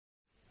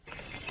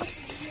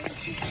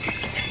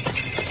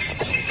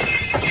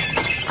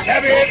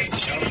Cabby!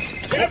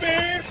 Cabby!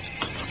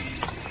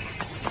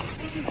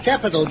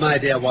 Capital, my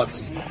dear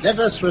Watson. Let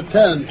us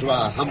return to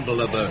our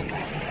humble abode.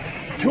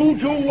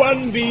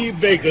 221B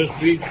Baker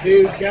Street,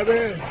 please,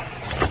 cabby.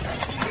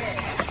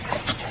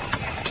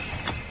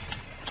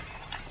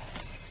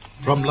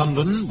 From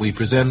London, we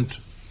present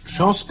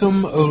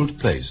Shoscombe Old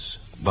Place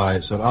by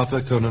Sir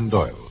Arthur Conan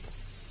Doyle,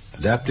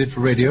 adapted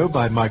for radio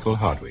by Michael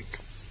Hardwick,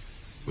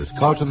 with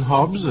Carlton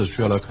Hobbs as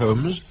Sherlock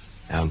Holmes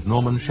and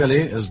Norman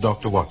Shelley as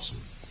Dr.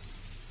 Watson.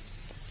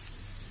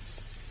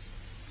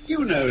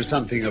 You know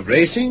something of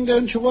racing,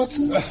 don't you,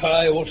 Watson?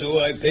 I ought to.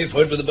 I pay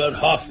for it with about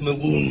half my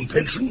wound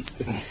pension.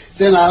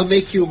 Then I'll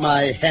make you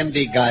my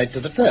handy guide to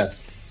the turf.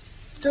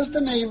 Does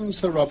the name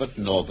Sir Robert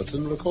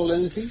Norberton recall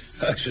anything?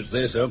 I should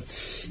say so.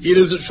 He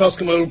lives at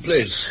Shoscombe Old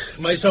Place.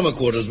 My summer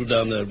quarters were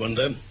down there at one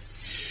time.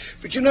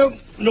 But you know,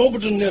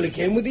 Norberton nearly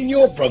came within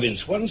your province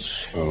once.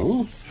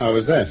 Oh? How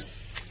was that?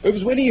 It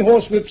was when he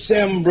horsewhipped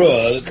Sam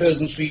Brewer, the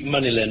Curzon Street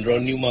moneylender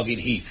on Newmarket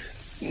Heath.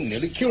 He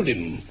nearly killed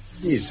him.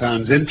 He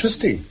sounds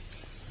interesting.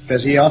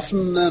 Does he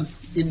often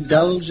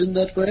indulge in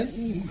that way?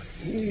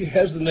 He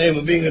has the name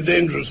of being a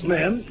dangerous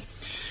man.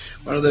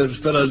 One of those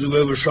fellows who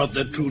overshot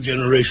that true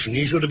generation.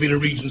 He should have been a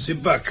Regency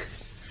buck.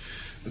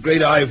 A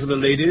great eye for the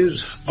ladies,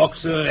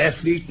 boxer,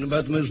 athlete, and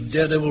about the most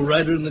daredevil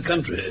rider in the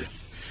country.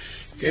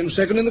 Came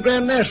second in the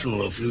Grand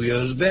National a few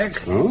years back.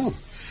 Oh.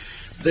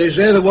 They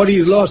say that what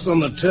he's lost on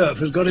the turf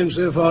has got him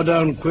so far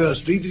down Queer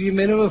Street that he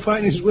may never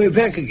find his way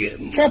back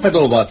again.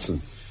 Capital,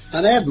 Watson.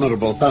 An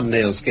admirable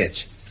thumbnail sketch.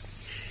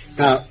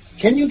 Now,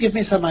 can you give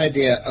me some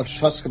idea of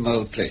Shoscombe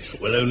Old Place?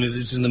 Well, only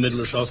that it's in the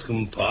middle of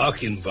Shoscombe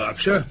Park in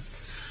Berkshire.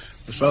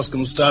 The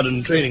Shoscombe Stud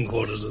and training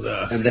quarters are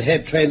there. And the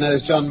head trainer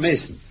is John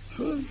Mason.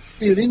 Huh?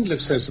 You needn't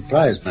look so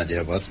surprised, my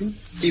dear Watson.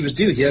 He was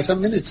due here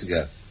some minutes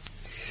ago.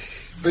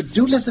 But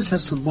do let us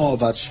have some more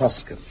about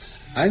Shoscombe.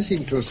 I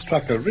seem to have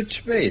struck a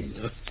rich vein.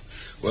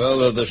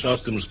 Well, the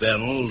Shoscombe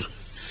Spaniels.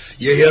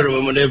 You hear of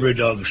them at every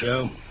dog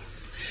show.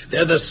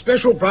 They're the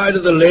special pride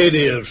of the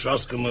lady of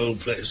Shoscombe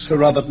Old Place. Sir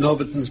Robert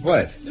Norberton's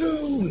wife?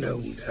 No.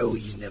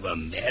 He's never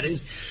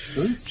married.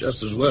 Huh?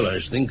 Just as well, I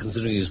should think,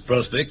 considering his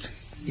prospect.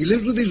 He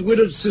lives with his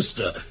widowed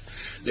sister,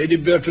 Lady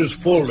Beatrice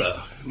Falder.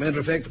 Matter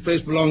of fact, the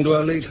place belonged to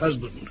her late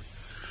husband.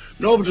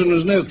 Norberton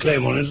has no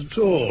claim on it at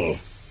all.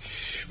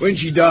 When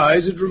she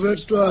dies, it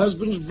reverts to her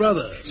husband's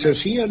brother. So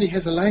she only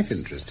has a life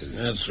interest in it?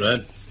 That's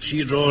right.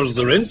 She draws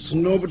the rents,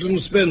 and Norberton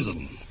spends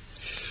them.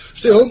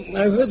 Still,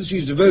 I've heard that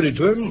she's devoted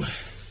to him.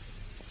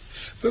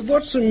 But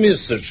what's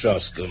amiss at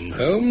Shoscombe,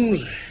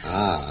 Holmes?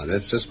 Ah,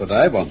 that's just what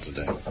I want to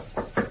know.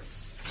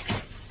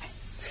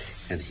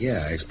 And here,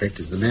 I expect,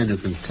 is the man who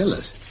can tell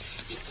us.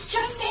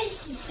 John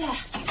Mason, sir.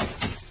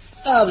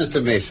 Ah,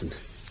 Mr. Mason.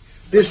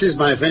 This is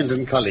my friend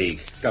and colleague,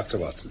 Dr.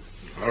 Watson.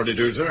 Howdy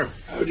do, sir.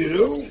 How do you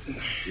do?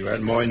 You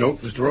had my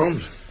note, Mr.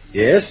 Holmes?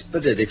 Yes,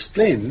 but it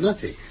explained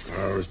nothing.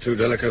 Oh, it was too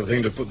delicate a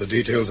thing to put the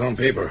details on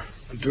paper.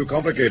 And too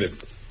complicated.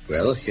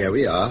 Well, here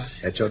we are,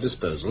 at your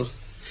disposal.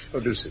 Oh,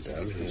 do sit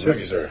down. Thank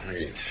you, sir. Thank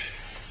you.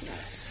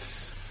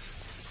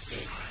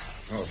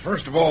 Well,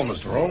 first of all,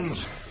 Mr. Holmes,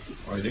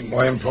 I think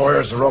my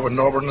employer, Sir Robert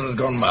Norberton, has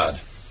gone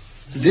mad.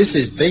 This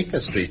is Baker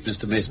Street,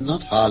 Mr. Mason,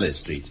 not Harley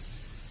Street.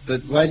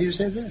 But why do you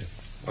say that?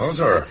 Well,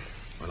 sir,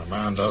 when a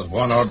man does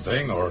one odd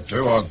thing or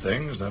two odd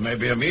things, there may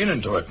be a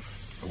meaning to it.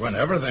 But when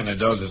everything he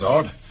does is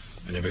odd,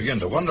 then you begin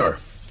to wonder.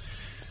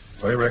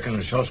 I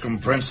reckon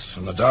Shoscombe Prince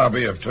and the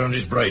Derby have turned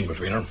his brain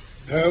between them.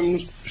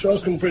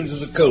 Shoscombe Prince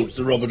is a colt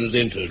Sir Robert has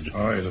entered.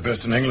 Aye, the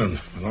best in England,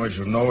 and I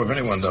should know if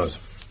anyone does.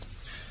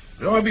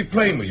 But I'll be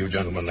plain with you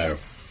gentlemen now,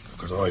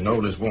 because I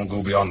know this won't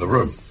go beyond the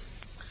room.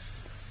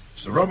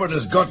 Sir Robert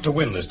has got to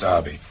win this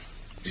Derby.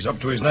 He's up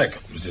to his neck.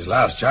 It's his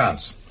last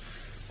chance.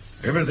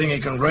 Everything he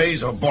can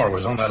raise or borrow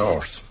is on that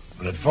horse,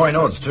 and at fine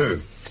odds,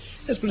 too.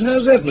 Yes, but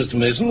how's that, Mr.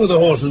 Mason, with a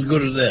horse as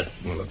good as that?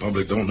 Well, the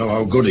public don't know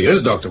how good he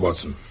is, Dr.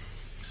 Watson.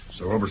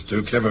 Sir Robert's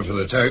too clever for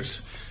the touts.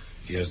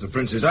 He has the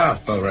Prince's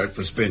half bell right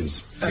for spins.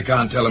 They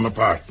can't tell him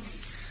apart.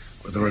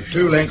 But there are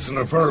 2 lengths and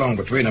a furlong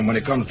between them when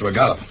it comes to a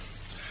gallop.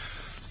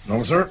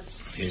 No, sir.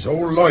 His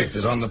whole life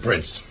is on the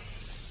Prince.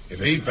 If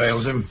he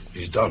fails him,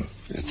 he's done.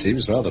 It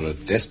seems rather a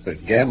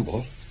desperate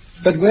gamble.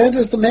 But where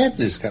does the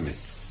madness come in?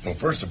 Well,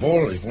 first of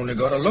all, you've only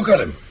got to look at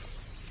him.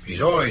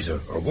 His eyes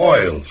are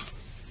wild.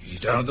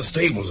 He's down at the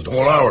stables at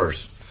all hours.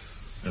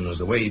 And there's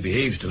the way he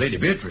behaves to Lady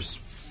Beatrice.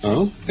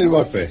 Oh? In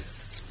what way?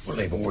 Well,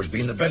 they've always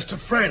been the best of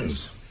friends.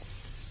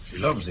 She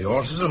loves the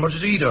horses as much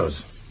as he does.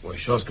 Why,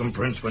 Shoscombe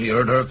Prince, when he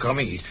heard her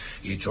coming,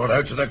 he trot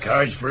out to the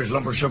carriage for his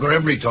lump of sugar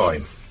every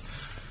time.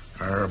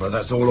 But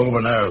that's all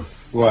over now.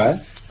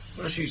 Why?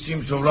 Well, she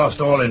seems to have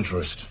lost all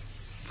interest.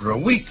 For a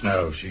week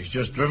now, she's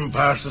just driven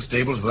past the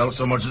stables without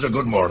so much as a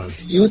good morning.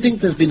 You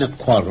think there's been a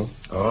quarrel?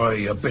 Oh,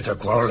 a bitter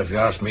quarrel, if you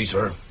ask me,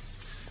 sir.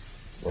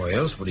 Why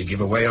else would he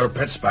give away her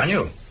pet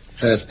spaniel?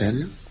 Her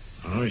spaniel?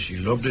 Oh, she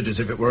loved it as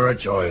if it were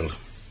a child.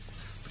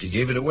 But he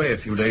gave it away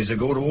a few days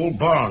ago to old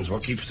Barnes,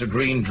 what keeps the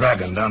Green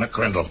Dragon down at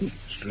Crendel.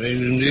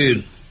 Strange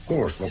indeed. Of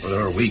course, what with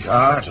her weak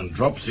heart and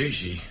dropsy,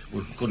 she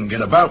couldn't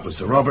get about with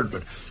Sir Robert,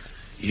 but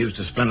he used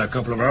to spend a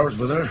couple of hours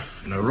with her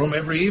in her room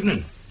every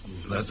evening.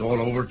 That's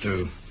all over,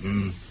 too.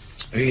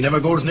 He never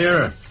goes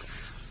near her.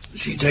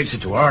 She takes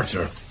it to heart,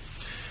 sir.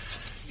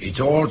 It's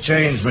all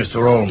changed,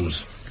 Mr. Holmes.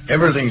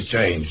 Everything's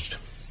changed.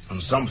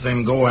 And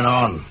something going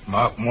on.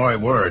 Mark my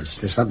words.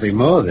 There's something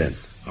more, then.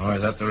 Aye,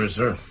 that there is,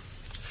 sir.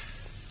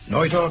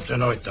 Night after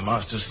night, the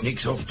master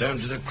sneaks off down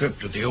to the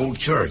crypt at the old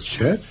church.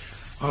 Church?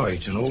 Oh,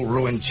 it's an old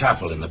ruined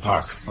chapel in the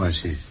park. Oh, I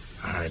see.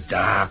 A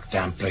dark,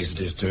 damp place it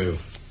is, too.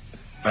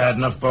 Bad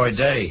enough by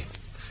day.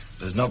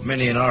 There's not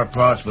many in our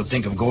parts will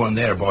think of going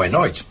there by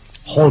night.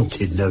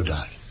 Haunted, no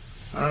doubt.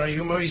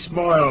 You may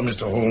smile,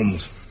 Mr.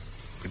 Holmes.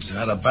 It's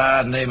had a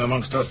bad name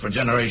amongst us for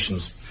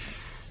generations.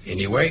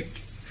 Anyway,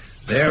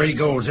 there he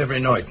goes every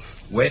night,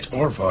 wet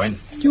or fine.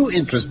 You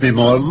interest me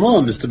more and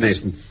more, Mr.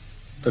 Mason.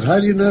 But how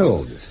do you know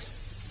all this?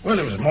 Well,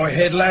 it was my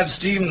head lad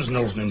Stevens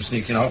noticed him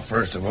sneaking off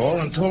first of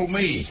all and told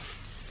me.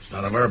 It's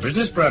none of our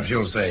business, perhaps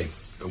you'll say.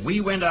 But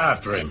we went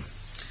after him.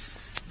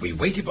 We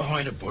waited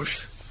behind a bush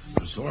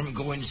and saw him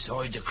go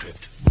inside the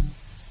crypt.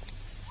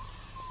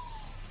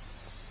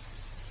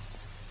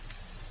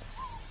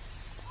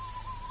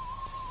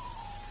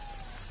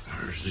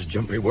 This is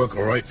jumpy work,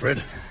 all right, Fred.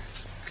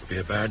 It'll be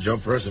a bad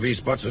job for us if he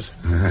spots us.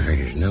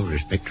 He's no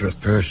respecter of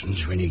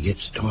persons when he gets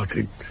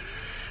started.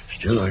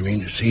 Still, I mean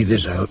to see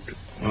this out.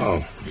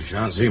 Oh, you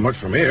shan't see much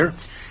from here.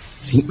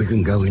 Think we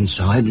can go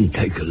inside and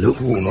take a look?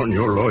 Oh, not in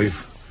your life.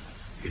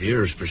 He'd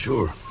hear us for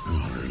sure.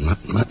 Oh, there's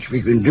not much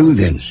we can do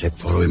then,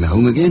 except follow him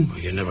home again. Well,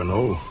 you never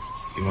know.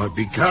 He might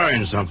be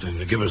carrying something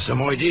to give us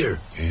some idea.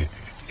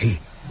 Hey,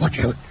 watch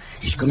out.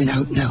 He's coming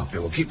out now. Yeah,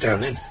 we'll keep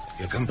down then.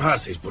 He'll come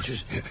past these bushes.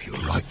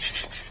 You're right.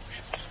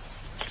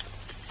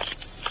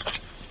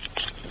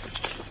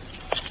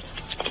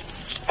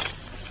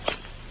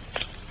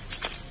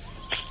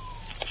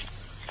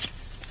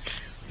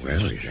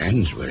 Well, his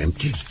hands were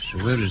empty,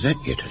 so where does that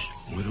get us?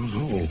 I don't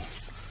know.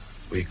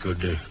 We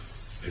could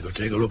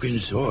take a look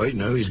inside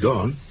now he's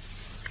gone.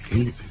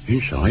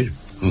 Inside?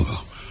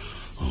 Oh,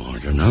 I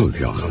don't know,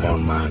 John. Come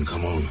on, man,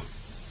 come on.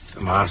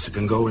 The master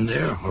can go in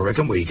there. I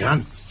reckon we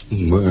can.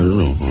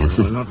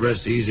 Well, not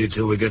rest easy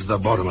till we get to the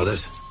bottom of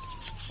this.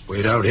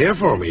 Wait out here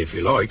for me if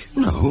you like.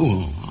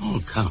 No,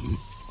 I'll come.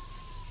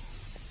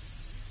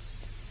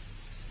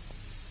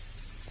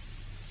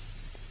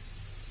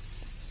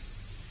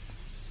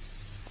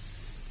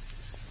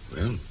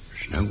 Well,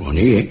 there's no one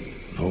here.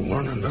 No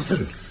one or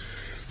nothing.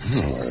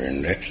 Oh,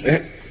 and that's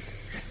that.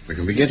 We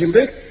can be getting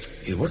back.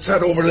 Hey, what's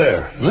that over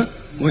there? What?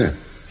 Where?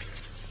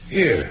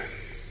 Here.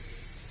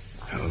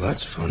 Oh,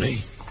 that's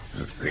funny.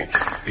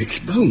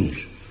 It's bones.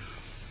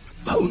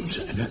 Bones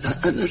and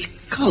a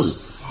skull.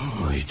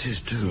 Oh, it is,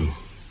 too.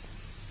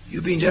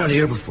 You been down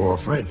here before,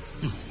 Fred?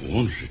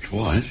 Once or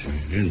twice.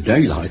 In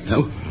daylight,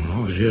 though. I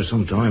was here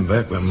some time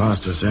back when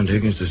Master sent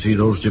Higgins to see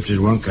those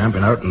gypsies weren't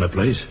camping out in the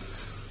place.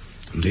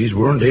 And these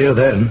weren't here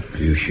then. Are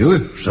you sure?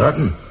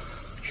 Certain.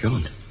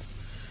 John,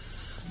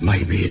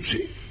 maybe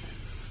it's...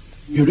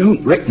 You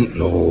don't reckon...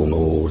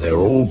 No, they're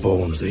old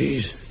bones,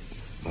 these.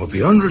 Might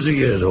be hundreds of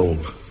years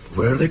old.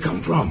 Where they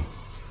come from?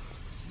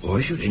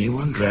 Why should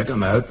anyone drag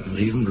them out and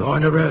leave them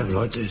lying around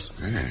like this?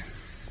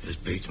 This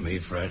beats me,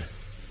 Fred.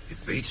 It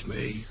beats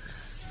me.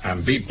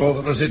 And beat both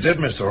of us it did,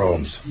 Mr.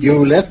 Holmes.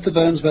 You left the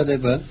bones where they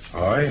were?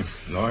 Aye,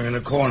 lying in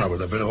a corner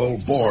with a bit of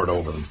old board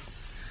over them.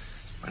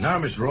 And now,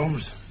 Mr.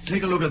 Holmes,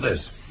 take a look at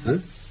this. Huh?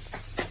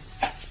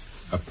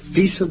 A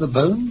piece of the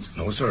bones?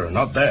 No, sir,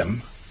 not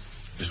them.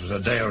 This was a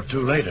day or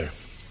two later.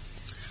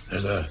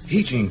 There's a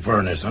heating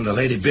furnace under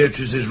Lady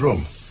Beatrice's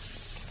room.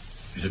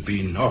 It had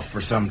been off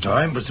for some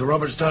time, but Sir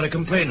Robert started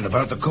complaining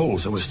about the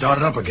cold, so it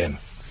started up again.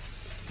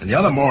 And the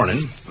other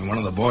morning, when one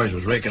of the boys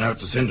was raking out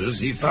the cinders,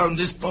 he found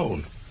this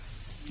bone.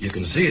 You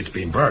can see it's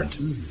been burnt.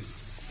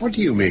 What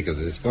do you make of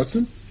this,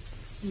 Watson?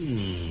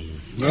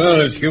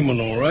 Well, it's human,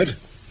 all right.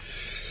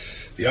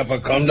 The upper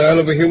condyle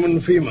of a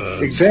human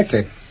femur.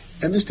 Exactly.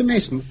 Mr.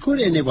 Mason, could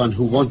anyone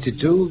who wanted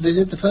to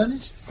visit the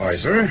furnace? Aye,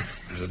 sir.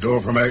 There's a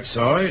door from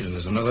outside, and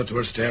there's another to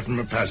a stair from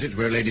a passage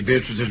where Lady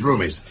Beatrice's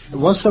room is.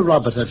 Was Sir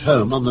Robert at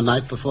home on the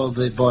night before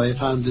the boy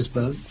found this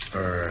bone?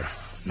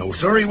 No,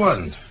 sir, he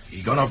wasn't.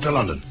 He gone off to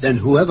London. Then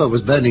whoever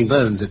was burning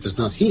bones, it was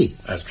not he.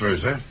 That's true,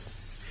 sir.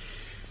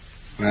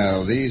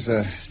 Well, these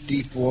are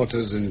deep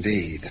waters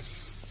indeed.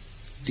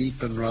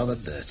 Deep and rather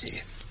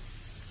dirty.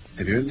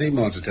 Have you anything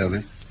more to tell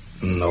me?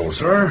 No,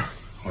 sir.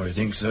 I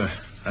think, sir,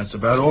 that's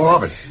about all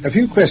of it. A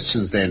few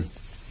questions, then.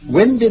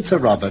 When did Sir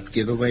Robert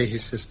give away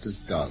his sister's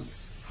dog?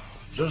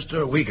 Just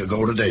a week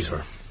ago today,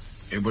 sir.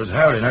 It was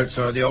howling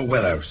outside the old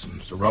well house,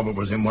 and Sir Robert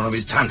was in one of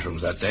his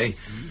tantrums that day.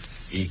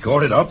 He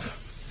caught it up.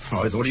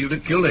 I thought he would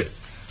have killed it.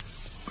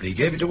 But he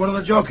gave it to one of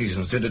the jockeys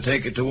and said to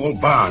take it to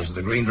old Barnes of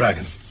the Green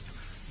Dragon.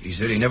 He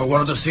said he never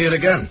wanted to see it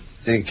again.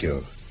 Thank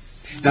you.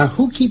 Now,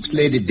 who keeps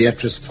Lady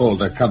Beatrice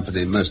Folder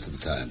company most of the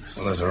time?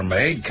 Well, there's her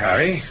maid,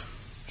 Carrie.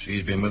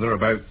 She's been with her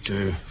about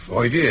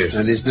 5 years.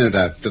 And is no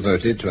doubt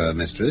devoted to her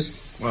mistress.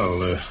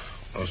 Well,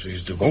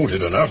 she's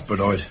devoted enough,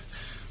 but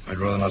I'd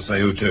rather not say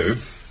who to.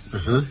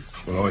 Uh-huh.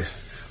 Well,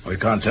 I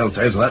can't tell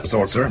tales of that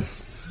sort, sir.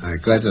 I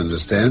quite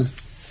understand.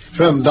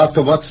 From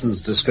Dr.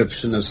 Watson's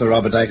description of Sir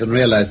Robert, I can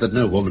realize that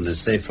no woman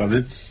is safe from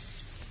him.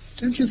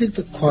 Don't you think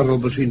the quarrel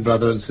between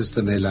brother and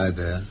sister may lie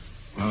there?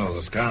 Well,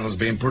 the scandal's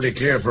been pretty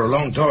clear for a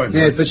long time.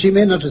 Yes, but she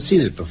may not have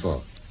seen it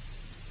before.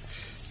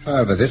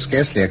 However, this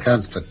scarcely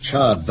accounts for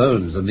charred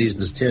bones and these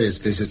mysterious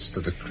visits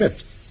to the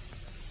crypt.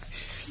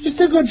 Is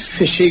there good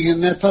fishing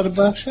in that part of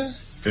Berkshire?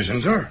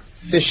 Fishing, sir?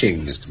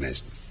 Fishing, Mr.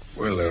 Mason.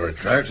 Well, there are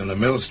trout in the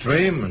mill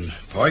stream and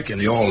pike in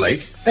the All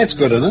Lake. That's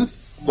good enough.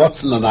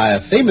 Watson and I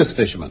are famous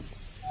fishermen.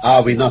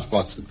 Are we not,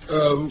 Watson?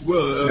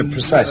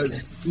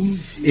 Precisely.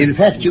 In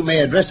fact, you may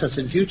address us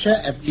in future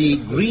at the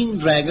Green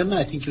Dragon,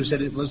 I think you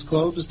said it was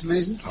called, Mr.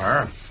 Mason.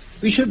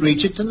 We should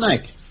reach it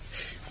tonight.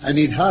 I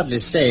need hardly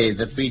say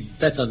that we'd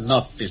better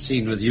not be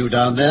seen with you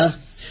down there.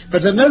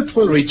 But a note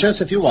will reach us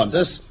if you want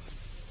us.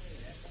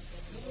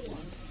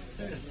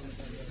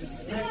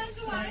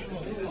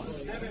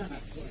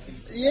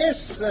 Yes,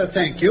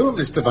 thank you,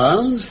 Mr.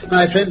 Barnes.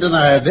 My friend and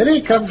I are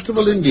very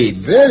comfortable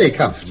indeed. Very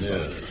comfortable.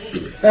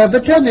 Yeah.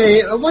 But tell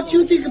me, what do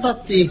you think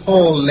about the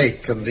Hall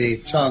Lake and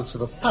the chance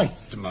of a fight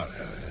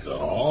tomorrow? The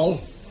Hall?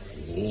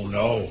 Oh,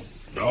 no.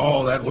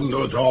 No, that wouldn't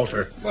do at all,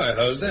 sir. Why,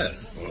 how's that?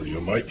 Well, you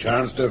might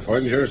chance to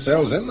find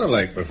yourselves in the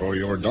lake before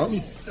you're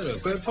done.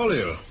 Quite follow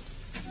you.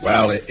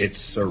 Well, it's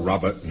Sir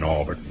Robert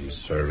Norberton,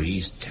 sir.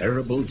 He's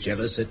terrible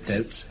jealous at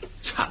doubts.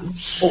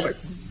 Oh, I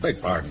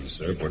beg pardon,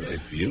 sir, but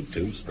if you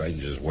two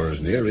strangers were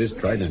as near his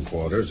training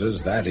quarters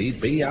as that,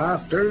 he'd be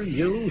after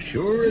you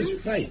sure as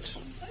fate.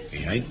 He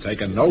ain't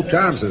taking no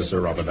chances,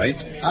 Sir Robert ain't.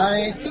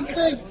 I think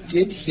I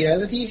did hear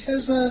that he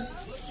has a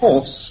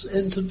horse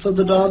entered for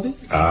the derby.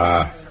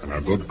 Ah, and a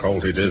good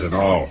colt it is and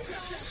all.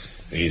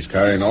 He's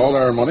carrying all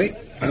our money,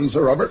 and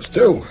Sir Robert's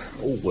too.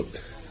 Oh, but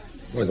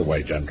by the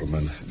way,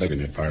 gentlemen, begging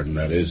your pardon,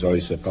 that is,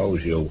 I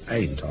suppose you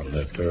ain't on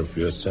the turf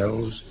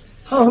yourselves?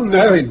 Oh,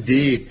 no,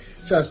 indeed.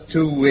 Just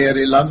two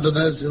weary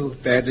Londoners who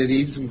badly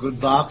need some good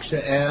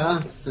Berkshire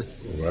air.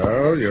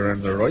 Well, you're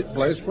in the right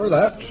place for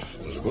that.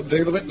 There's a good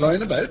deal of it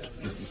lying about.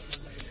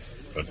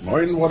 But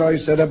mind what I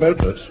said about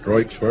it.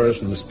 Strikes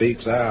first and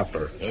speaks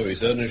after. Oh, we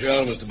certainly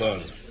shall, Mr.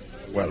 Barnes.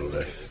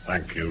 Well,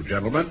 thank you,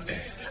 gentlemen.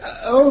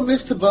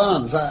 Mr.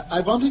 Barnes,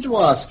 I wanted to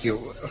ask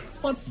you,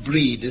 what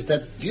breed is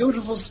that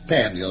beautiful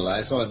spaniel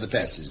I saw in the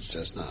passage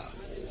just now?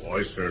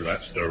 Why, sir,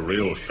 that's the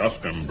real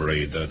Shoscombe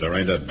breed. There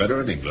ain't a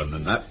better in England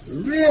than that.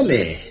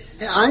 Really?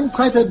 I'm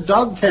quite a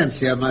dog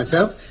fancier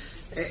myself.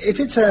 If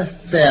it's a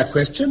fair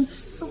question,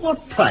 what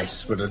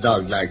price would a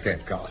dog like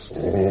that cost?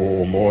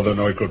 Oh, more than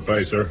I could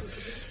pay, sir.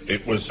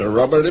 It was Sir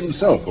Robert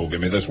himself who gave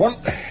me this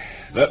one.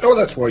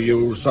 That's why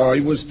you saw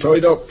he was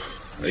tied up.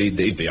 He'd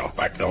be off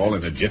back to hall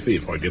in a jiffy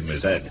if I give him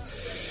his head.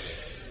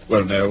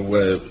 Well,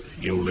 now,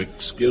 you'll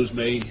excuse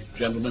me,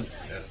 gentlemen.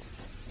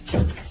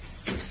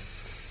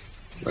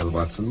 Well,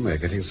 Watson, we're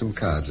getting some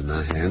cards in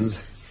our hands,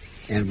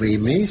 and we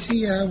may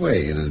see our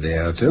way in a day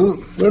or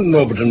two. Will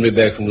Norberton be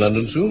back from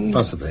London soon?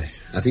 Possibly.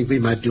 I think we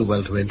might do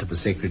well to enter the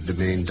sacred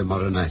domain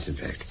tomorrow night, in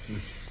fact.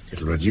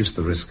 It'll reduce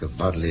the risk of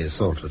bodily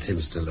assault with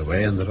him still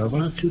away, and there are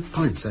one or two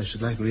points I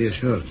should like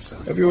reassurance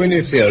on. Have you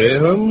any theory,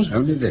 Holmes?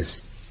 Only this.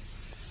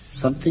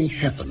 Something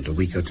happened a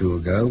week or two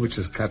ago which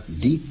has cut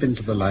deep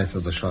into the life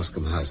of the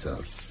Shoscombe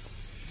household.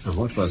 And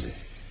what was it?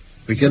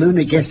 We can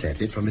only guess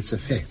at it from its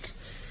effects.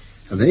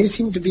 And they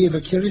seem to be of a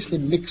curiously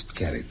mixed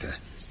character.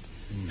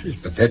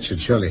 But that should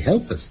surely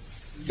help us.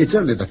 It's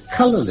only the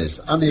colourless,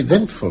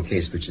 uneventful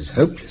case which is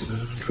hopeless.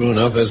 True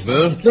enough, I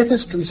suppose. Let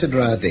us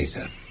consider our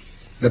data.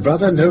 The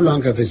brother no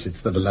longer visits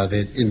the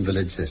beloved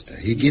invalid sister.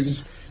 He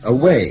gives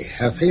away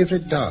her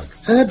favourite dog.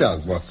 Her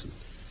dog, Watson.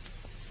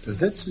 Does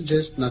that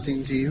suggest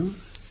nothing to you?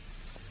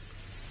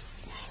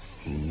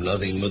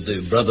 Nothing but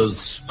the brother's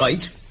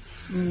spite?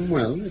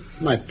 Well, it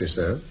might be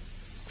so.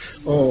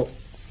 Or,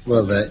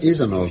 well, there is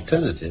an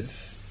alternative.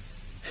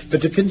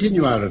 But to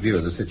continue our review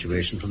of the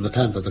situation from the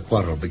time that the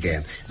quarrel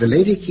began, the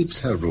lady keeps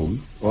her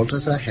room,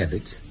 alters her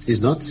habits, is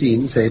not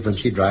seen save when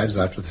she drives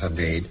out with her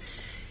maid,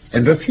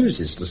 and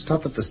refuses to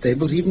stop at the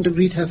stables even to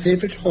greet her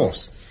favourite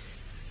horse.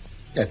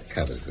 That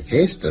covers the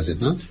case, does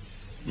it not?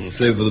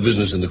 Save for the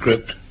business in the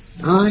crypt.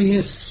 Ah,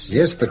 yes,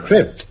 the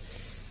crypt.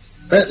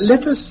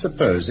 Let us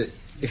suppose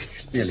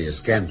it's merely a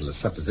scandalous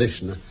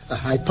supposition, a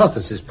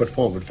hypothesis put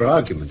forward for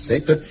argument's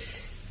sake, but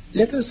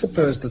let us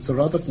suppose that Sir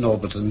Robert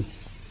Norberton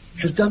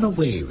has done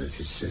away with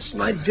his sister.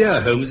 My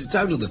dear Holmes, it's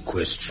out of the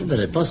question.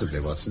 Very possibly,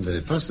 Watson,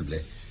 very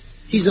possibly.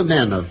 He's a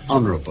man of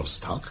honourable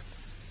stock,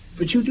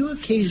 but you do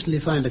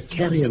occasionally find a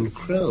carrion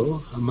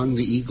crow among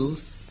the eagles.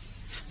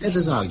 Let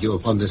us argue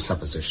upon this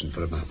supposition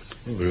for a moment.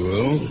 Very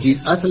well. He's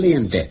utterly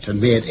in debt and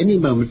may at any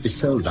moment be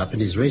sold up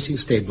and his racing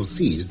stable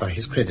seized by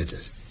his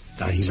creditors.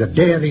 Now, he's a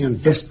daring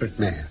and desperate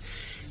man.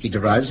 He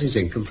derives his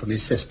income from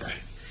his sister.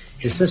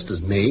 His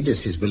sister's maid is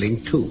his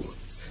willing tool.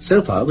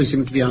 So far, we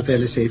seem to be on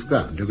fairly safe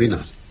ground, do we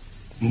not?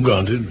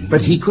 Granted.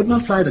 But he could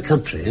not fly the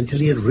country until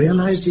he had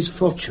realized his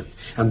fortune,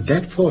 and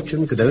that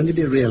fortune could only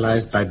be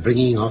realized by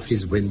bringing off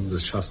his win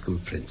with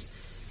Shoscombe Prince.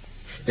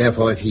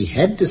 Therefore, if he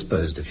had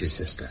disposed of his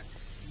sister,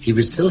 he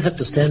would still have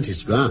to stand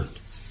his ground.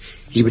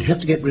 He would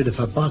have to get rid of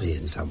her body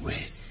in some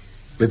way.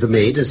 With the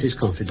maid as his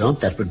confidant,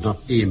 that would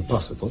not be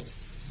impossible.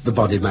 The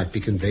body might be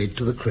conveyed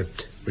to the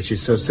crypt, which is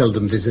so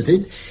seldom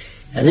visited,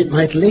 and it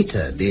might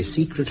later be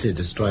secretly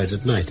destroyed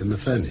at night in the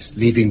furnace,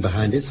 leaving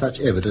behind it such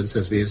evidence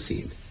as we have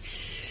seen.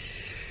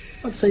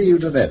 What say you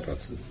to that,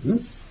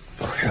 Watson?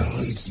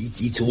 Well,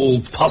 it's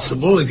all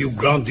possible if you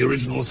grant the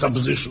original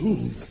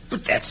supposition,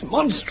 but that's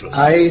monstrous.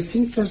 I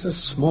think there's a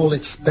small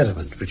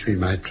experiment which we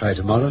might try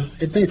tomorrow.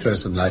 It may throw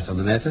some light on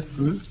the matter.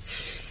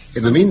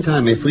 In the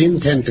meantime, if we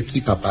intend to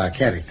keep up our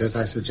characters,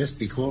 I suggest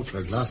we call for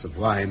a glass of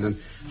wine and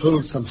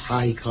hold some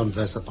high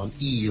converse upon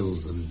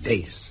eels and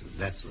dace and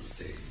that sort of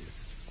thing.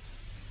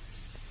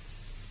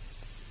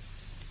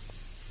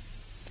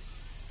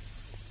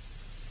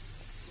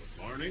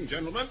 Good morning,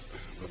 gentlemen.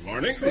 Good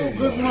morning. Oh,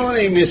 good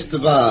morning,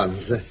 Mr.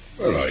 Barnes.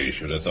 Well, I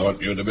should have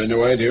thought you'd have been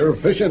away to your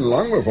fishing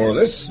long before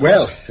this.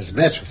 Well, as a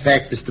matter of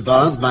fact, Mr.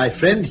 Barnes, my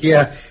friend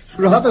here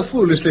rather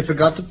foolishly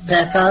forgot to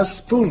pack our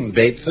spoon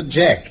bait for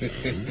Jack.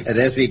 And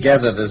as we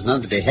gather there's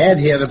none to be had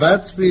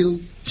hereabouts, we'll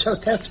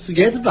just have to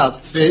forget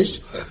about the fish.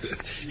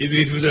 If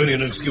it was only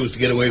an excuse to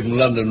get away from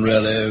London,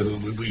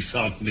 really, we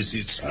shan't miss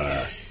it.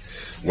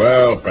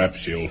 Well, perhaps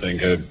you'll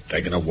think of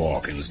taking a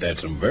walk instead.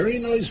 Some very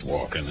nice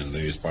walking in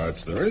these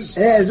parts there is.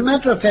 As a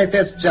matter of fact,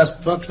 that's just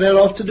what we're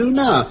off to do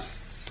now.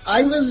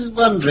 I was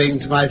wondering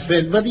to my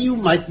friend whether you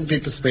mightn't be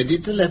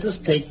persuaded to let us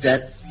take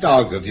that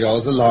dog of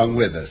yours along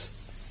with us.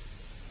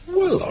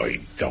 Well, I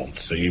don't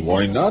see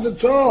why not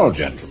at all,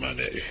 gentlemen.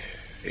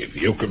 If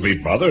you can be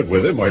bothered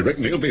with him, I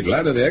reckon he'll be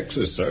glad of the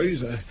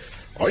exercise.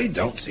 I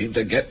don't seem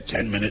to get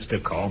 10 minutes to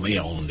call me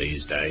own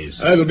these days.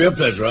 It'll be a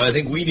pleasure. I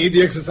think we need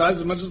the exercise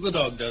as much as the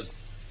dog does.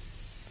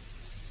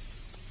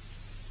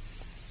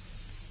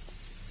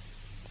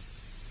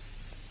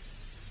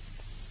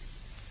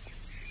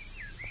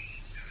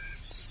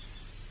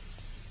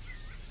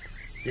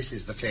 This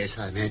is the place,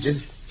 I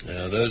imagine.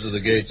 Yeah, those are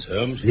the gates,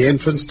 Holmes. The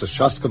entrance to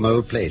Shoscombe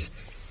Old Place.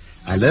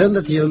 I learn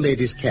that the old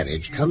lady's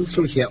carriage comes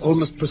through here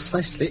almost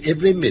precisely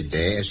every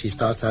midday as she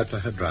starts out for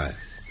her drive.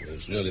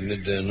 It's nearly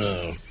midday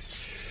now.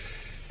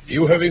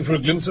 You having for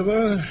a glimpse of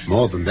her?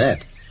 More than that.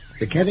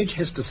 The carriage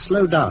has to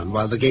slow down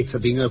while the gates are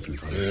being opened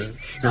for it. Yeah.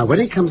 Now, when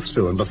it comes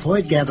through, and before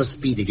it gathers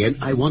speed again,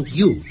 I want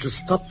you to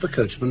stop the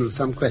coachman with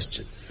some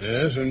question.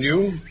 Yes, and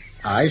you?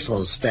 I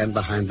shall stand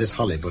behind this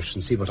holly bush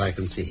and see what I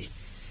can see.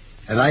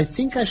 And I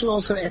think I shall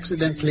also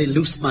accidentally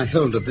loose my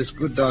hold of this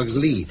good dog's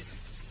lead.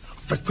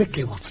 But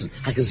quickly, Watson.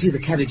 I can see the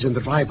carriage in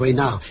the driveway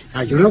now.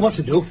 Now, you know what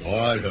to do. All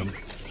right, Holmes.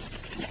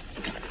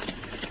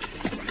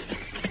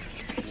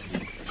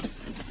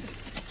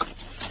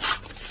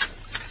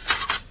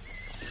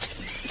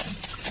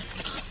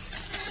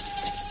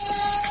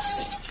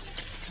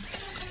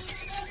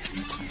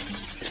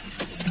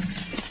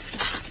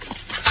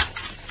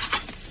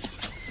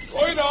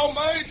 Oi now,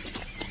 mate.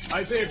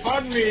 I say,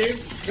 pardon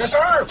me. Yes,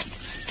 sir.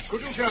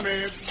 Could you tell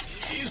me,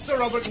 is Sir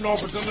Robert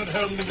Norberton at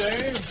home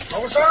today?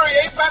 Oh, sir,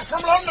 he ain't back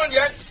from London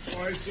yet.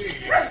 Oh, I see.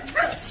 Hey,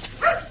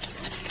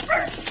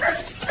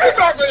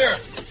 back with you.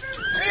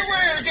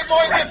 Anyway, get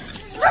my whip.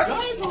 Come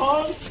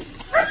on.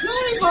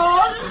 Come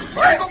on.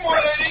 Hey, come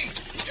on, lady.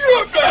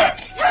 You back.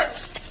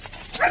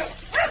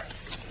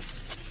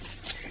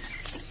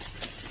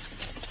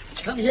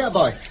 Come here,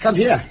 boy. Come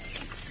here.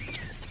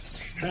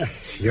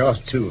 You're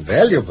too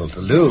valuable to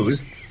lose.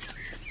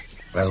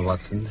 Well,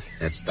 Watson,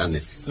 that's done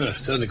it.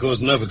 Certainly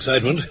caused enough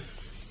excitement.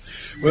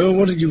 Well,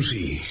 what did you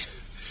see?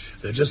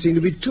 There just seem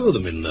to be two of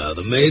them in now.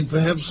 The maid,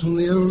 perhaps, and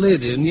the old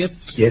lady, and yet...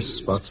 Yes,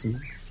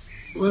 Watson.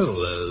 Well,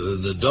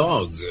 the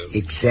dog...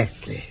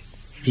 Exactly.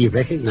 He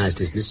recognized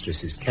his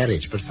mistress's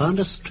carriage, but found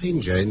a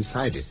stranger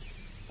inside it.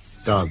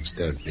 Dogs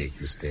don't make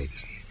mistakes.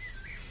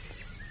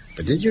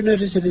 But did you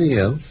notice anything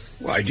else?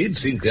 Well, I did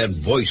think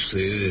that voice,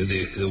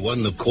 the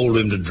one that called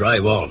him to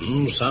drive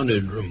on,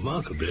 sounded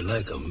remarkably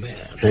like a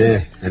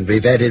man. And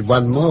we've added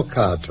one more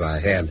card to our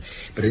hand,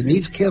 but it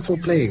needs careful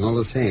playing all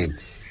the same.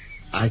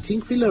 I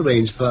think we'll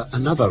arrange for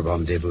another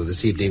rendezvous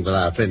this evening with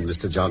our friend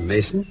Mr. John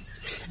Mason.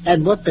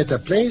 And what better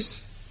place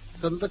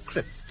than the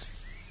crypt?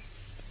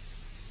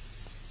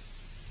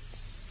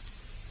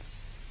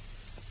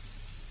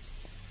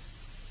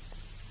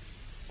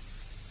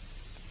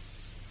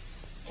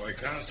 I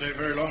can't stay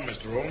very long,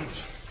 Mr. Holmes.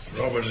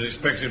 Robert is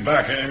expected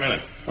back any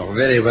minute. Oh,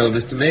 very well,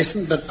 Mr.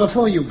 Mason. But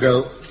before you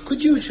go, could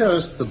you show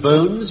us the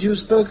bones you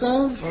spoke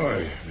of?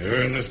 Oh,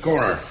 they're in this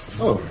corner.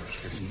 Oh.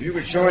 You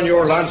could show in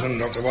your lantern,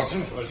 Dr.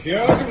 Watson. Was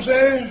here, I can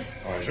say?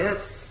 Oh,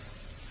 sir.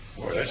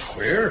 Well, that's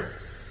queer.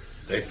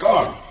 They've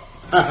gone.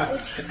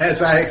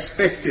 As I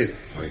expected.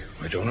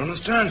 I don't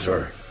understand,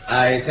 sir.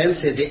 I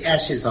fancy the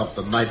ashes of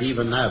them might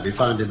even now be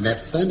found in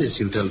that furnace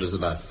you told us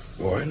about.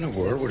 Why in the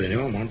world would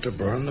anyone want to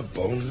burn the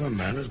bones of a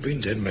man who's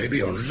been dead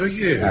maybe hundreds of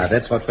years?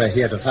 That's what we're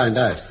here to find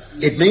out.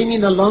 It may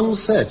mean a long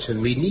search,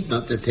 and we need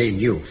not detain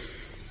you.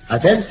 I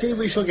fancy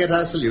we shall get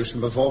our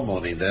solution before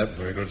morning, though.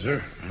 Very good,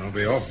 sir. I'll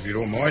be off if you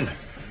don't mind.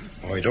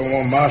 I don't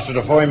want Master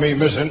to find me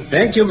missing.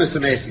 Thank you, Mr.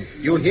 Mason.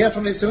 You'll hear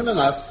from me soon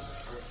enough.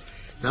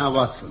 Now,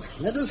 Watson,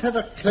 let us have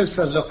a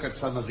closer look at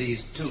some of these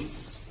tools.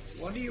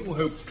 What do you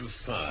hope to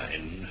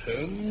find,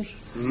 Holmes?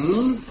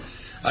 Hmm?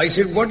 I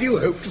said, what do you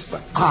hope to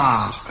find?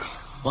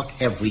 Ah, what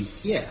have we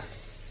here?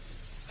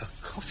 A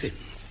coffin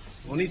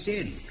on its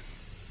end.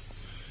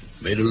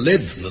 Made of lead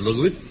from the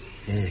look of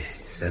it.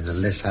 Then,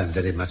 unless I'm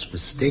very much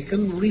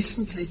mistaken,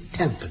 recently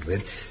tampered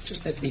with.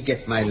 Just let me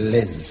get my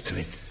lens to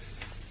it.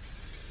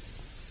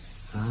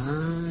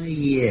 Ah,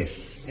 yes,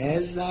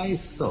 as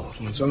I thought.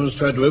 And someone's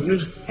tried to open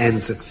it?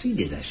 And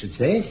succeeded, I should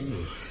say.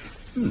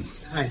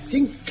 I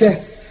think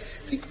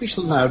we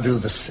shall now do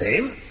the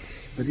same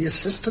with the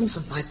assistance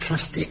of my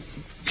trusty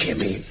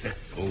Jimmy.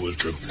 Always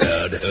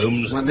prepared,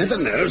 Holmes. One never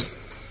knows.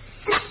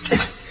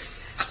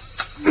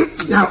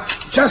 Now,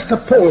 just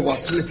a pull,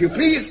 Watson, if you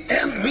please,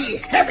 and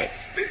we have it.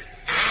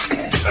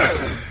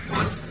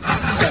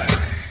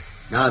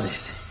 Now then.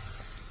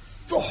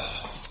 Oh,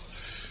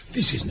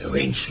 this is no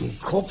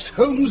ancient corpse,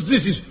 Holmes.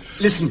 This is...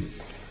 Listen.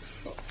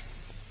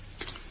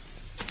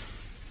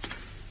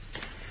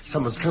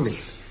 Someone's coming.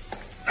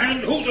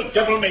 And who the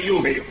devil may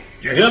you be?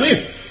 Do you hear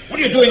me? What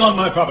are you doing on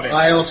my property?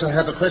 I also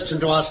have a question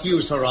to ask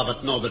you, Sir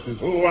Robert Norberton.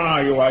 Who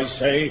are you, I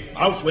say?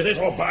 Out with it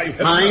or by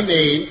heaven? My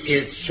name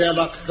is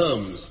Sherlock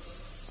Holmes.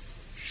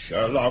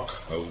 Sherlock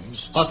Holmes.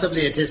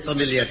 Possibly it is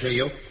familiar to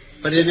you,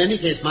 but in any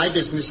case, my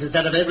business is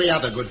that of every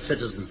other good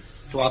citizen,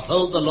 to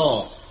uphold the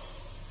law.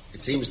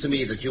 It seems to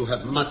me that you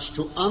have much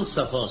to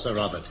answer for, Sir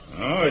Robert.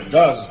 Oh, it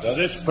does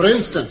it? For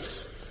instance,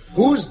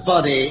 whose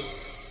body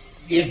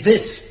is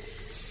this?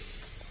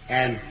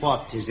 And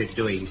what is it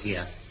doing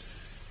here?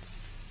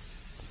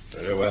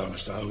 Very well,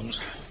 Mr. Holmes.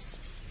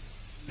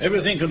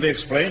 Everything can be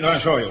explained, I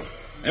assure you.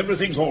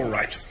 Everything's all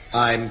right.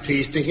 I'm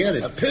pleased to hear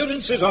it.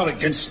 Appearances are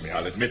against me,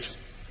 I'll admit.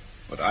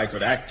 But I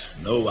could act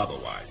no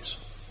otherwise.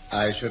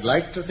 I should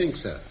like to think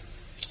so.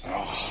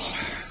 Oh,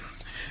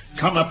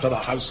 come up to the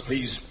house,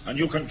 please, and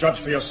you can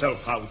judge for yourself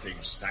how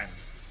things stand.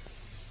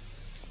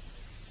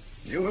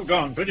 You have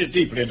gone pretty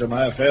deeply into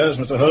my affairs,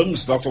 Mr.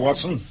 Holmes, Dr.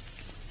 Watson,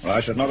 or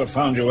I should not have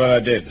found you where I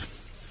did.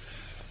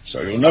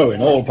 So you'll know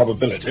in all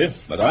probability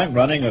that I'm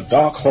running a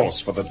dark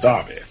horse for the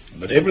Derby,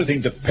 and that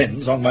everything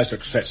depends on my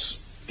success.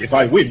 If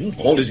I win,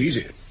 all is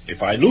easy.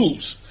 If I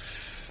lose,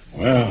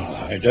 well,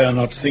 I dare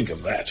not think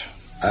of that.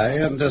 I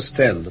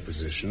understand the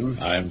position.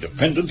 I am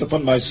dependent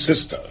upon my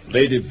sister,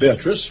 Lady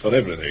Beatrice, for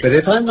everything. But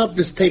if I'm not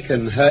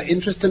mistaken, her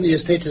interest in the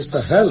estate is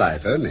for her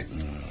life only.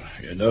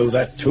 You know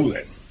that too,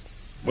 then.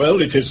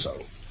 Well, it is so.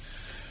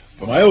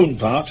 For my own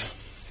part,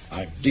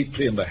 I'm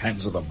deeply in the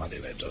hands of the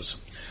moneylenders.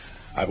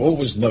 I've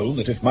always known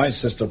that if my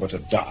sister were to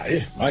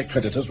die, my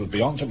creditors would be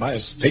onto my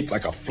estate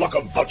like a flock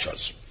of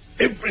vultures.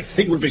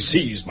 Everything would be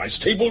seized, my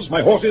stables,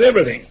 my horses,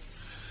 everything.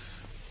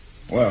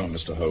 Well,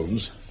 Mr.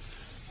 Holmes,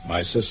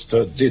 my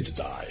sister did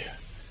die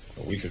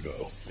a week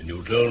ago. And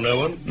you told no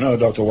one? No,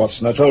 Dr.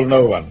 Watson, I told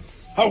no one.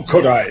 How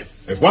could I?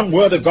 If one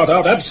word had got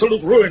out,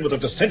 absolute ruin would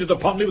have descended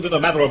upon me within a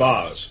matter of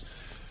hours.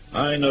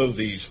 I know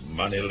these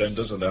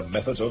moneylenders and their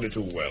methods only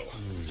too well.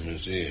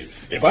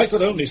 If I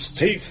could only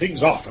stave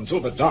things off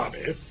until the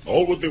Derby,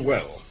 all would be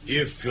well.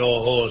 If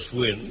your horse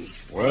wins.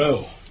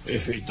 Well,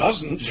 if he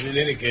doesn't... In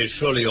any case,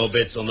 surely your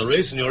bets on the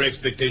race and your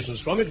expectations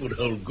from it would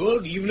hold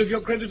good, even if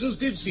your creditors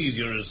did seize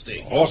your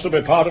estate. The horse will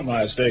be part of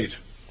my estate.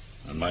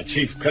 And my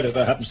chief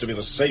creditor happens to be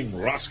the same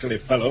rascally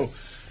fellow,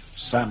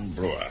 Sam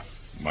Brewer,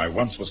 whom I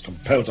once was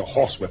compelled to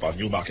horsewhip on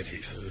Newmarket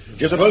Heath. Do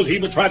you suppose he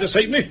would try to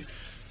save me?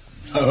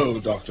 No,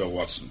 Dr.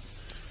 Watson.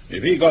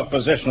 If he got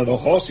possession of the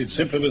horse, he'd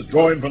simply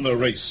withdraw him from the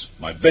race.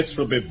 My bets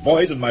would be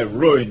void and my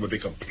ruin would be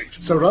complete.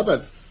 Sir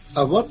Robert,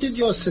 what did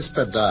your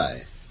sister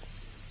die?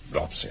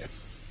 Dropsy.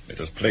 It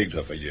has plagued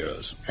her for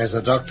years. Has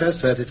a doctor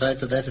certified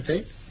to that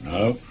effect?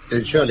 No.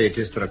 Then surely it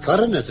is for a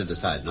coroner to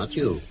decide, not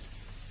you.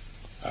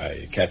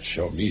 I catch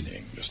your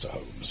meaning, Mr.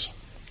 Holmes.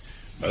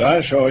 But I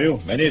assure you,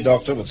 any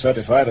doctor would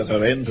certify that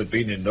her end had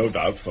been in no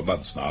doubt for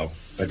months now.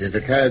 But it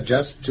occurred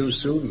just too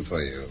soon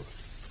for you.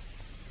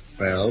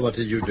 Well, what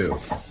did you do?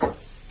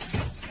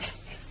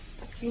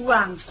 You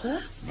answer?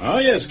 Ah,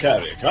 yes,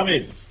 Carrie. Come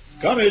in.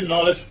 Come in,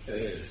 Norlet.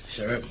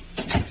 Sir?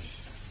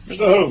 Mr.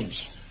 Holmes,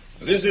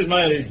 this is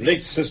my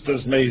late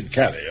sister's maid,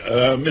 Carrie.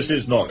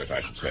 Mrs. Norlet,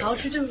 I should say. How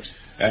do you do?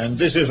 And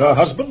this is her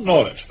husband,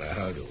 Norlet.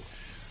 How do?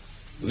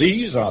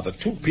 These are the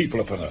two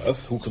people upon earth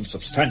who can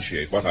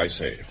substantiate what I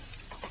say.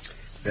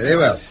 Very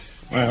well.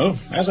 Well,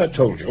 as I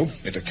told you,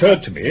 it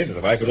occurred to me that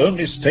if I could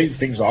only stave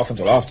things off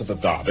until after the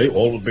Derby,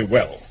 all would be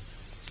well.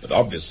 But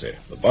obviously,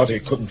 the body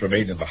couldn't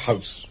remain in the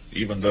house,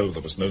 even though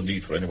there was no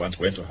need for anyone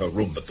to enter her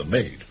room but the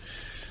maid.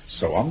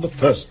 So on the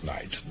first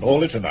night,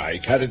 Norlet and I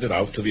carried it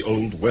out to the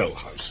old well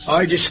house.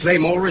 I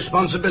disclaim all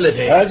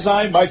responsibility. As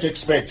I might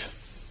expect.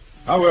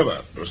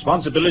 However, the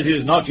responsibility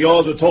is not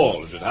yours at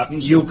all, as it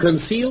happens. You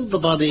concealed the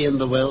body in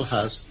the well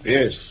house?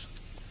 Yes.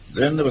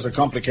 Then there was a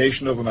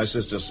complication over my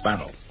sister's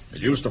spaniel.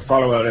 It used to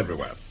follow her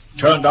everywhere.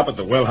 Turned up at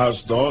the well house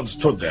door and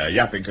stood there,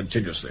 yapping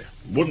continuously.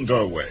 Wouldn't go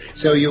away.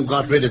 So you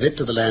got rid of it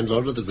to the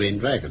landlord of the Green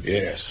Dragon?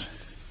 Yes.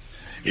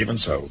 Even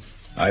so,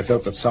 I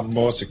felt that some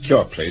more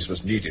secure place was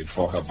needed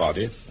for her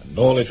body, and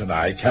Norlet and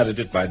I carried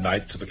it by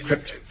night to the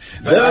crypt.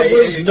 There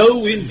was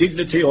no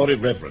indignity or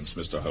irreverence,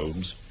 Mr.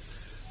 Holmes.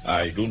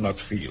 I do not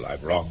feel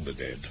I've wronged the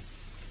dead.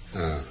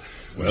 Ah.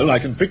 Well, I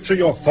can picture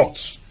your thoughts.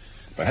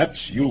 Perhaps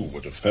you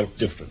would have felt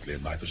differently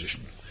in my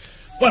position.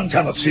 One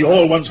cannot see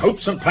all one's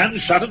hopes and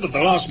plans shattered at the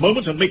last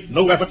moment and make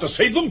no effort to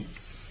save them.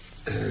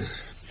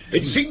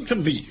 It seemed to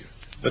me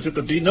that it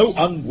would be no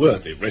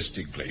unworthy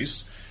resting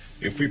place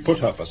if we put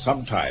her for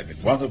some time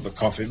in one of the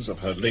coffins of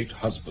her late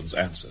husband's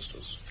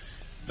ancestors.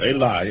 They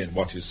lie in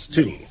what is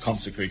still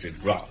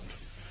consecrated ground.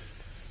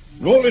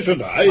 Norwich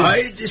and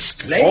I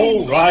disclaim...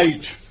 All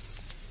right.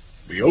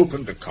 We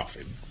opened the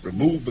coffin,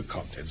 removed the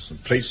contents,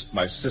 and placed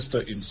my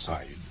sister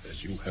inside,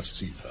 as you have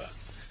seen her.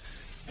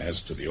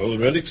 As to the old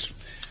relics,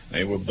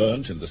 they were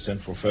burnt in the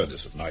central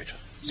furnace at night.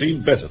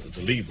 Seemed better than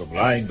to leave them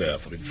lying there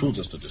for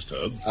intruders to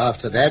disturb.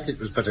 After that, it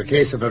was but a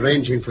case of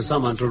arranging for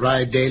someone to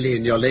ride daily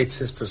in your late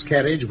sister's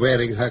carriage,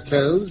 wearing her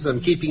clothes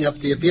and keeping up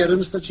the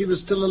appearance that she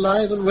was still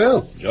alive and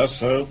well. Just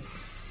so.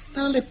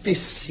 Now, let me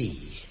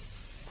see.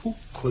 Who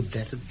could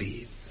that have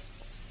been?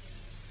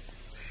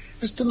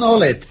 Mr.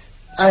 Norlett,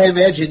 I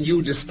imagine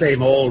you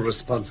disclaim all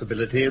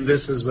responsibility in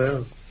this as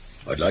well.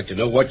 I'd like to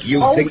know what you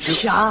think... Oh,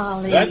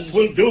 Charlie. That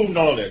will do,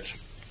 Norwich.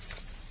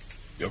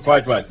 You're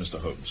quite right,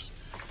 Mr. Holmes.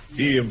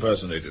 He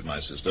impersonated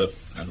my sister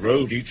and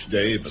rode each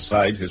day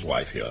beside his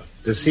wife here.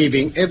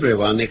 Deceiving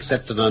everyone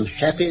except an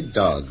unhappy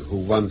dog who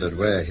wondered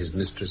where his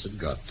mistress had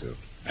got to.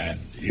 And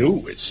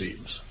you, it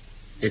seems.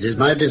 It is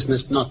my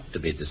business not to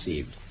be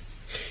deceived.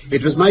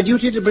 It was my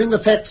duty to bring the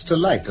facts to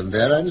light, and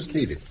there I must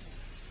leave it.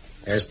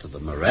 As to the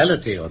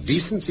morality or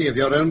decency of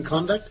your own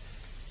conduct,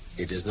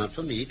 it is not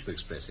for me to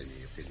express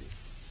any opinion.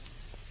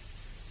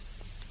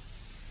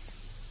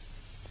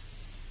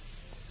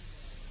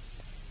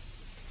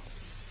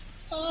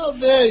 Oh,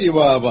 there you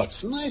are,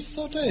 Watson. I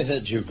thought I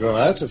heard you go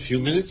out a few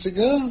minutes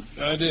ago.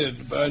 I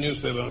did, by a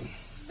newspaper.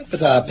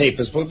 But our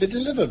papers will be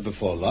delivered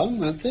before long,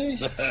 won't they?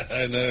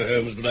 I know,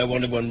 Holmes, but I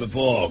wanted one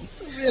before.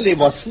 Really,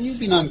 Watson, you've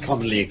been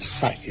uncommonly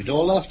excited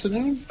all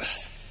afternoon.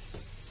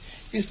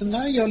 Yes, and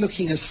now you're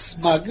looking as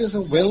smug as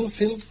a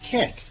well-filled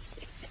cat.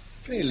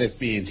 Pray let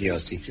me into your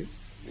secret.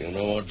 You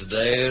know what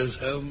today is,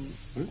 Holmes?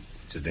 Huh?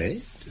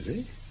 Today?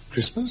 Today?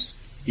 Christmas?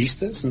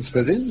 Easter? St.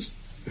 Swithin's?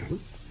 Uh-huh.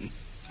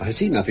 I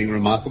see nothing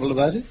remarkable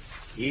about it.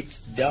 It's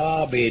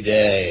Derby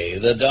Day.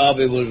 The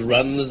Derby was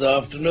run this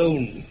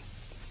afternoon.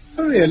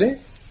 Oh,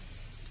 really?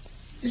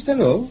 Is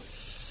that all?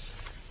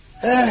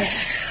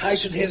 I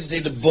should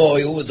hesitate to bore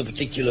you with the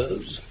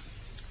particulars.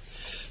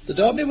 The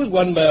Derby was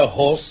won by a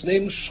horse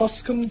named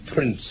Shoscombe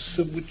Prince,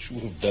 of which you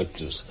have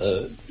doubtless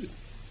heard.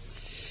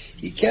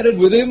 He carried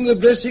with him the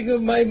blessing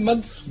of my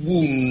month's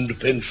wound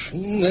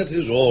pension, that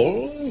is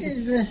all.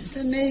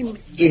 The name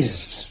is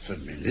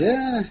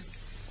familiar.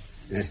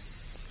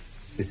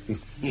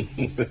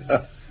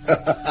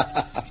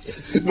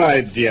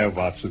 My dear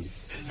Watson,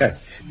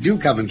 do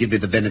come and give me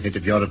the benefit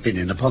of your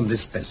opinion upon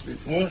this specimen.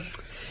 What?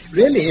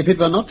 Really, if it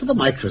were not for the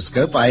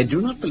microscope, I do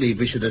not believe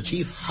we should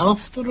achieve half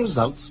the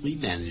results we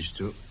managed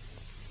to.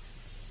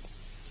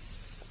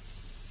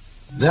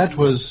 That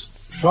was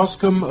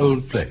Shoscombe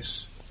Old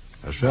Place,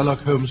 a Sherlock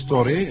Holmes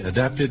story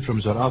adapted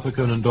from Sir Arthur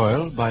Conan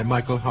Doyle by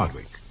Michael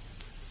Hardwick,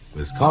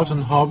 with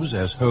Carlton Hobbs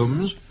as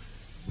Holmes,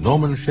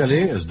 Norman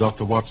Shelley as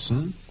Dr.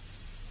 Watson,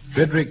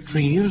 Frederick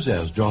Treves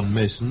as John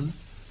Mason,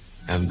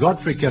 and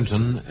Godfrey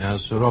Kenton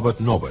as Sir Robert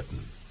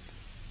Norberton.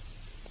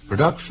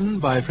 Production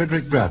by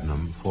Frederick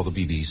Bradnam for the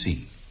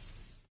BBC.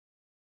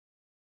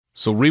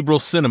 Cerebral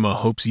Cinema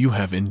hopes you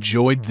have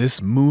enjoyed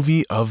this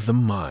movie of the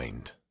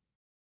mind.